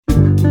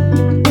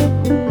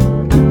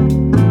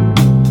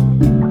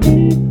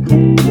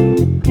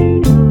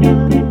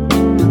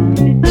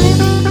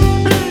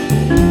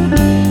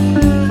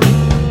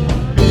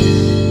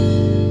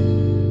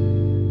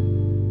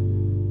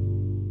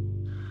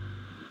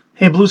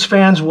Hey blues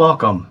fans,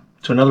 welcome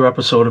to another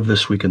episode of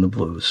This Week in the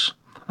Blues.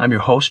 I'm your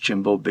host,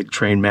 Jimbo Big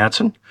Train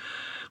Matson,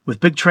 with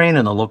Big Train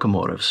and the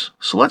Locomotives.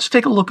 So let's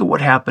take a look at what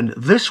happened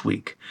this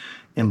week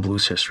in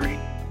blues history.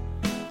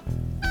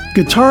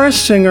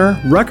 Guitarist,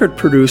 singer, record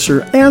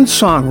producer, and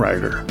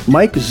songwriter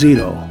Mike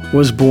Zito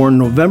was born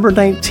November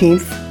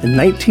 19th in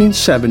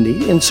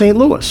 1970 in St.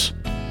 Louis.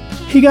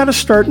 He got a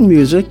start in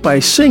music by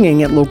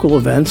singing at local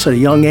events at a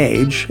young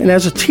age, and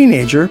as a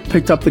teenager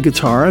picked up the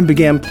guitar and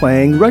began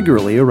playing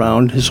regularly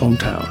around his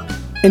hometown.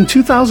 In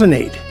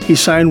 2008, he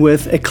signed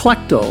with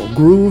Eclecto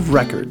Groove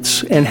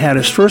Records and had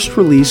his first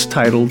release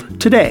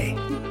titled Today.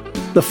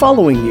 The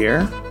following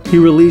year, he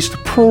released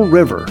Pearl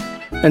River,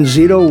 and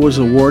Zito was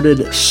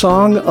awarded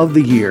Song of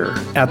the Year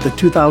at the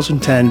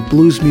 2010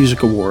 Blues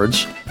Music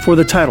Awards for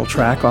the title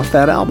track off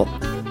that album.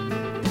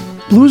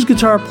 Blues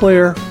guitar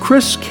player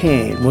Chris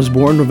Kane was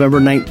born November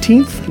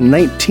 19th,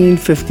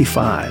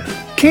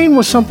 1955. Kane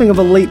was something of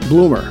a late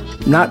bloomer,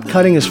 not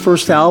cutting his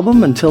first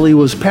album until he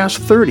was past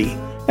 30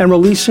 and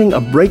releasing a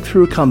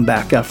breakthrough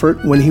comeback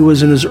effort when he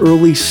was in his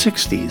early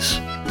 60s.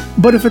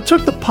 But if it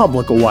took the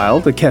public a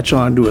while to catch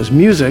on to his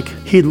music,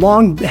 he'd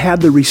long had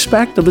the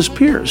respect of his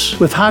peers,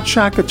 with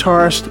hotshot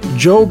guitarist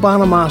Joe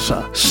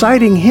Bonamassa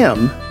citing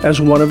him as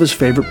one of his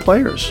favorite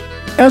players.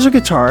 As a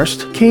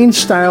guitarist, Kane's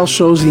style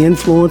shows the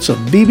influence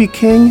of B.B.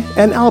 King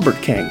and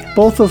Albert King,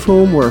 both of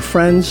whom were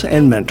friends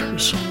and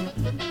mentors.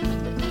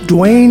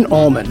 Duane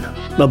Allman,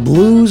 the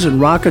blues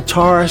and rock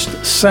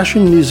guitarist,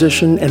 session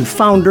musician, and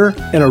founder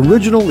and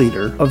original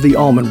leader of the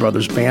Allman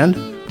Brothers Band,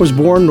 was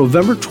born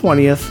November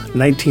 20th,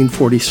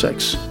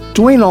 1946.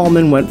 Duane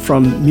Allman went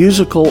from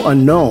musical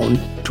unknown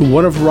to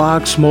one of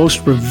rock's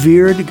most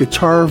revered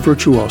guitar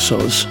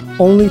virtuosos,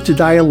 only to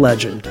die a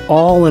legend,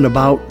 all in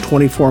about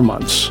 24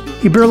 months.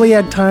 He barely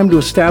had time to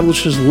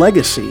establish his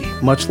legacy,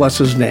 much less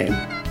his name.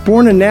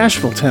 Born in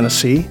Nashville,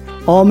 Tennessee,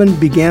 Allman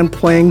began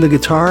playing the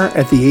guitar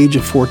at the age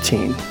of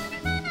 14.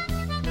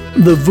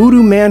 The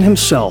voodoo man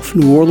himself,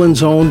 New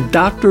Orleans' own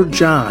Dr.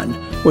 John,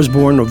 was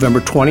born November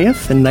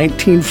 20th in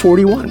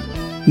 1941.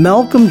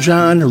 Malcolm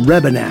John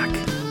Rebenak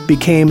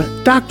became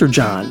Dr.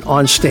 John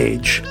on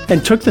stage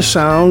and took the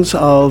sounds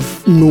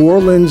of New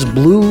Orleans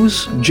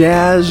blues,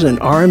 jazz, and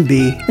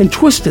R&B and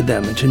twisted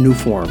them into new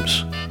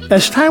forms.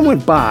 As time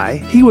went by,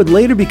 he would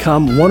later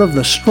become one of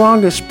the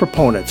strongest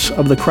proponents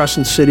of the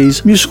Crescent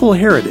City's musical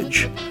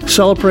heritage,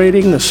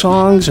 celebrating the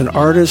songs and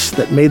artists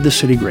that made the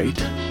city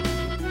great.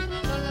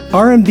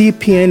 R&B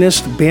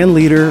pianist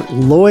bandleader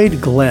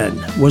Lloyd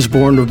Glenn was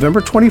born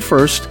November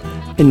 21st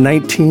in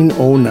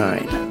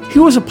 1909. He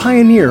was a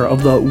pioneer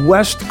of the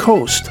West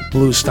Coast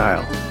blues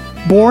style.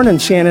 Born in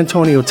San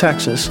Antonio,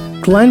 Texas,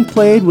 Glenn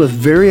played with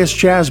various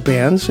jazz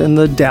bands in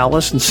the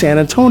Dallas and San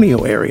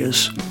Antonio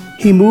areas.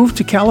 He moved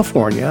to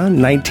California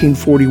in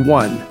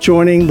 1941,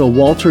 joining the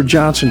Walter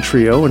Johnson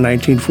Trio in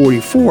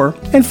 1944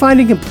 and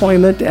finding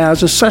employment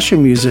as a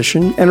session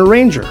musician and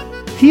arranger.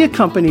 He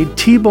accompanied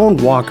T-Bone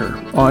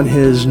Walker on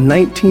his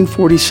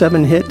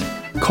 1947 hit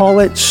Call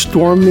It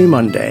Stormy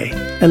Monday,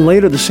 and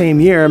later the same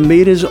year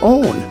made his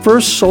own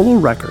first solo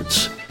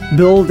records,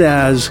 billed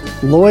as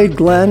Lloyd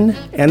Glenn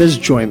and his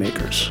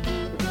Joymakers.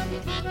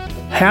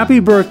 Happy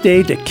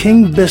birthday to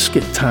King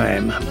Biscuit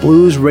Time,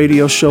 blues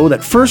radio show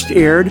that first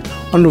aired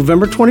on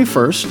November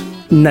 21st,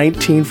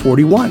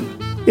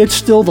 1941. It's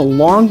still the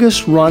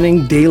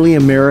longest-running daily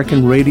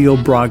American radio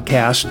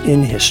broadcast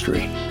in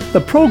history.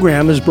 The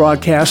program is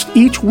broadcast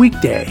each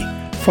weekday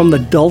from the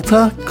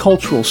Delta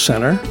Cultural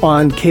Center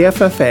on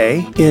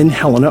KFFA in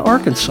Helena,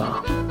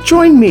 Arkansas.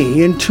 Join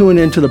me and tune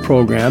into the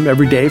program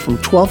every day from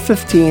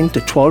 12:15 to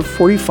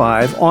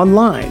 12:45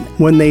 online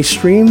when they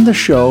stream the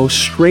show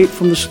straight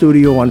from the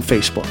studio on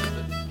Facebook.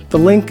 The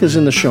link is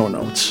in the show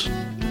notes.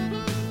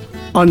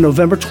 On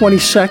November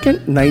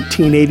 22nd,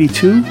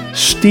 1982,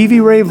 Stevie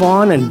Ray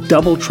Vaughan and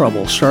Double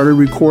Trouble started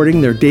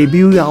recording their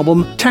debut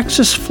album,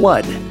 Texas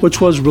Flood,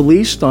 which was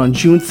released on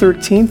June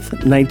 13th,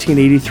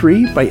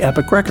 1983 by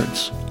Epic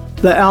Records.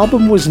 The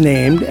album was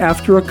named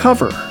after a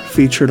cover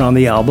featured on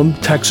the album,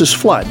 Texas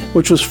Flood,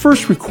 which was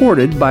first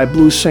recorded by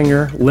blues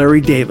singer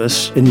Larry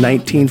Davis in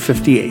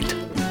 1958.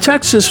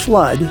 Texas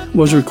Flood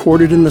was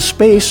recorded in the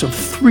space of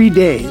 3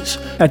 days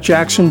at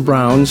Jackson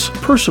Browne's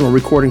personal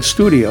recording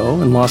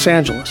studio in Los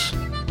Angeles.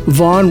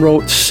 Vaughan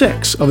wrote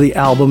 6 of the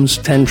album's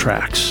 10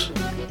 tracks.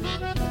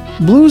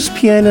 Blues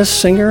pianist,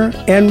 singer,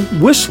 and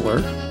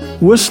whistler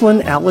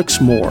Whistlin' Alex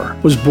Moore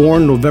was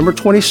born November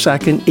 22,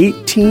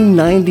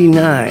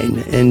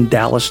 1899 in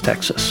Dallas,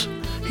 Texas.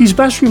 He's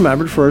best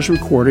remembered for his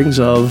recordings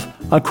of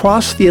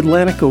Across the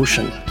Atlantic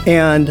Ocean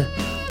and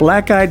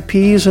Black Eyed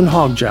Peas and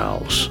Hog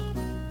Jowls.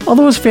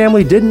 Although his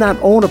family did not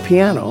own a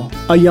piano,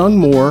 a young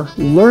Moore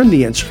learned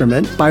the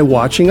instrument by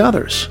watching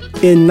others.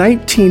 In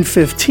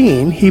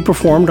 1915, he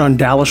performed on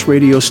Dallas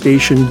radio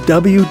station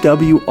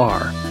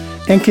WWR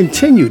and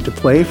continued to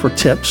play for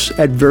tips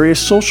at various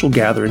social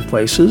gathering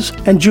places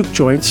and juke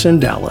joints in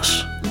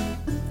Dallas.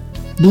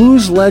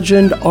 Blues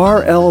legend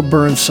R.L.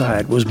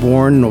 Burnside was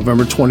born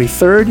November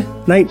 23,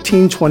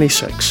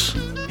 1926.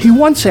 He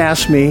once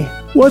asked me,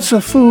 "What's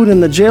the food in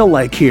the jail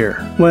like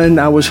here?" when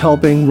I was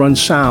helping run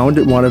sound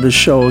at one of his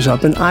shows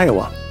up in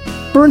Iowa.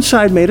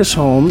 Burnside made his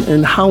home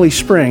in Holly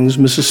Springs,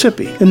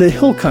 Mississippi, in the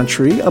hill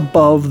country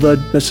above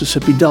the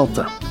Mississippi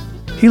Delta.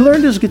 He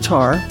learned his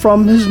guitar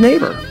from his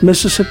neighbor,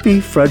 Mississippi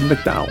Fred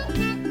McDowell.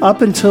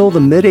 Up until the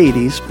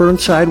mid-'80s,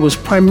 Burnside was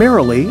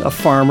primarily a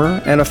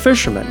farmer and a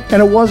fisherman,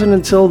 and it wasn't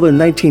until the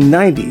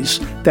 1990s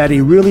that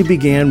he really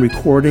began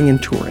recording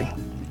and touring.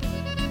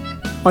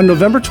 On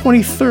November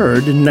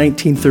 23rd,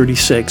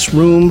 1936,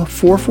 room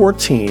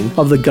 414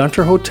 of the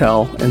Gunter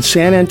Hotel in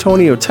San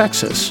Antonio,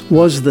 Texas,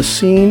 was the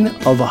scene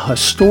of a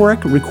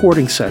historic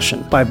recording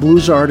session by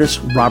blues artist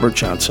Robert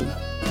Johnson.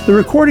 The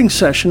recording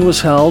session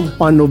was held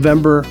on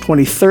November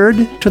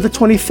 23rd to the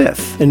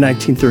 25th in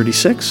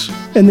 1936.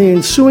 In the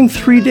ensuing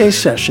 3-day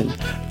session,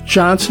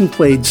 Johnson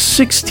played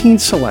 16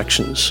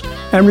 selections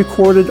and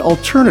recorded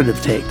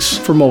alternative takes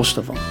for most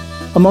of them.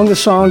 Among the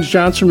songs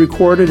Johnson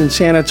recorded in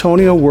San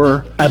Antonio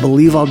were "I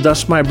Believe I'll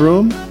Dust My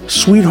Broom,"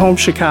 "Sweet Home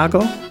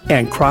Chicago,"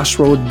 and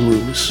 "Crossroad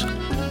Blues,"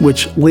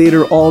 which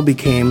later all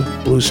became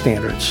blues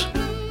standards.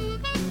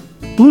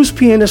 Blues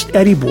pianist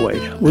Eddie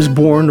Boyd was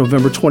born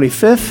November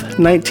 25,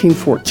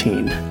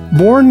 1914.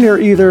 Born near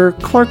either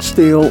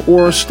Clarksdale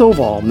or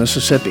Stovall,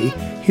 Mississippi,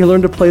 he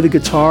learned to play the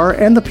guitar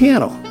and the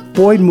piano.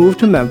 Boyd moved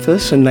to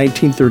Memphis in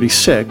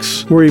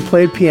 1936, where he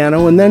played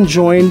piano and then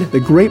joined the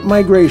Great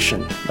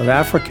Migration of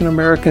African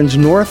Americans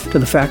north to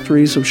the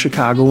factories of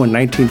Chicago in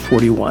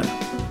 1941.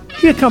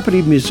 He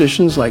accompanied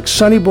musicians like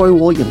Sonny Boy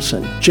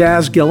Williamson,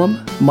 Jazz Gillum,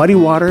 Muddy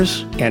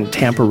Waters, and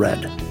Tampa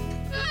Red.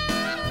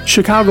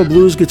 Chicago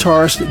blues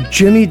guitarist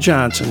Jimmy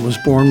Johnson was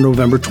born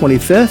November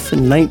 25th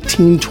in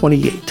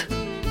 1928.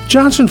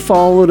 Johnson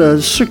followed a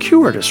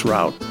circuitous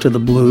route to the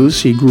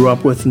blues he grew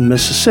up with in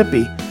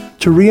Mississippi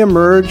to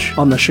reemerge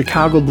on the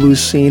Chicago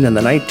blues scene in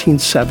the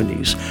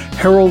 1970s,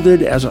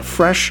 heralded as a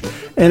fresh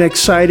and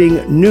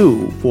exciting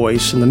new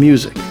voice in the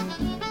music.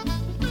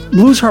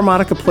 Blues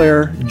harmonica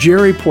player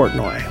Jerry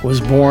Portnoy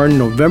was born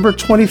November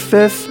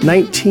 25th,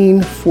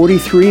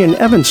 1943 in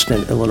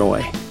Evanston,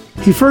 Illinois.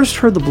 He first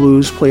heard the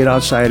blues played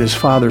outside his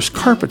father's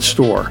carpet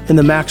store in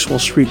the Maxwell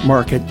Street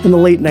Market in the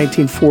late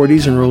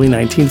 1940s and early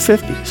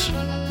 1950s.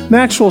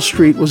 Maxwell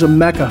Street was a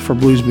mecca for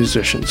blues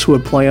musicians who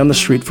would play on the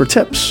street for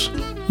tips.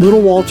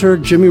 Little Walter,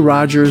 Jimmy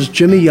Rogers,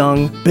 Jimmy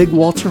Young, Big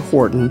Walter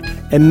Horton,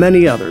 and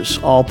many others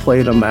all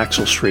played on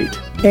Maxwell Street.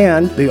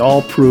 And they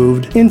all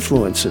proved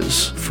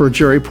influences for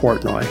Jerry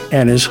Portnoy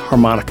and his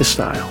harmonica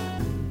style.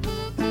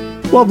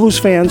 Well, blues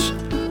fans,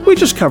 we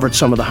just covered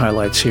some of the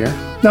highlights here.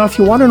 Now, if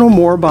you want to know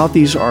more about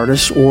these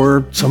artists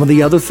or some of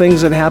the other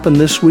things that happened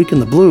this week in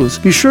the blues,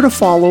 be sure to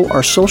follow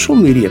our social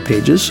media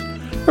pages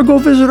or go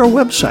visit our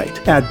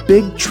website at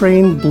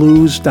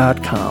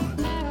bigtrainblues.com.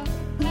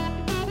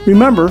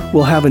 Remember,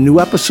 we'll have a new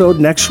episode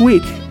next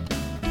week,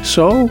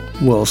 so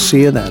we'll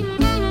see you then.